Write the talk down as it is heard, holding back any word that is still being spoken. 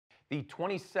The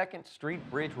 22nd Street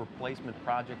Bridge Replacement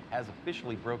Project has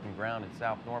officially broken ground in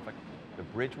South Norfolk. The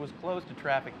bridge was closed to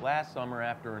traffic last summer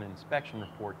after an inspection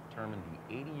report determined the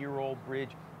 80-year-old bridge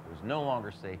was no longer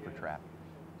safe for traffic.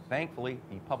 Thankfully,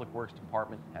 the Public Works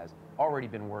Department has already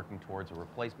been working towards a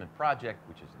replacement project,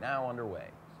 which is now underway.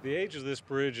 The age of this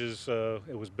bridge is,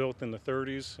 it was built in the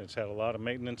 30s. It's had a lot of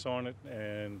maintenance on it.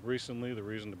 And recently, the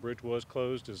reason the bridge was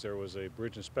closed is there was a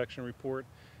bridge inspection report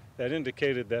that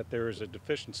indicated that there is a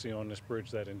deficiency on this bridge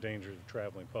that endangers the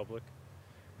traveling public.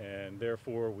 And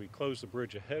therefore, we closed the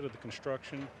bridge ahead of the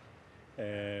construction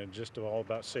and just all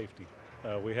about safety.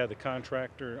 We have the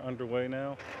contractor underway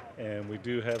now, and we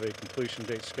do have a completion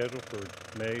date scheduled for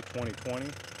May 2020.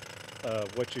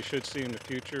 What you should see in the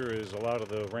future is a lot of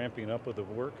the ramping up of the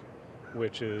work,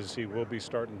 which is he will be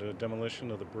starting the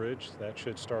demolition of the bridge. That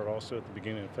should start also at the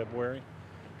beginning of February.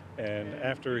 And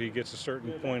after he gets a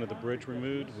certain point of the bridge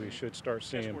removed, we should start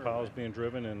seeing piles being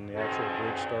driven and the actual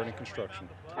bridge starting construction.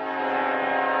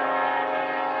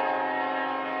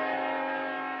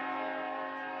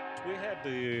 We had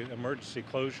the emergency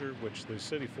closure, which the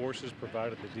city forces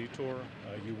provided the detour.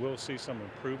 You will see some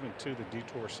improvement to the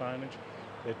detour signage.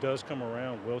 It does come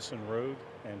around Wilson Road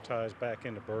and ties back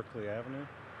into Berkeley Avenue.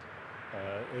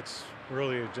 It's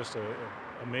really just a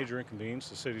major inconvenience.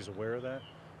 The city's aware of that,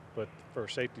 but for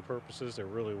safety purposes, there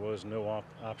really was no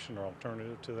option or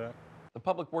alternative to that. The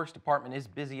Public Works Department is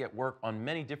busy at work on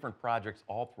many different projects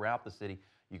all throughout the city.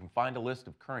 You can find a list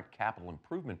of current capital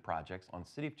improvement projects on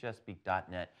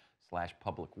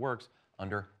cityofchesapeake.net/publicworks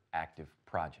under active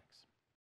projects.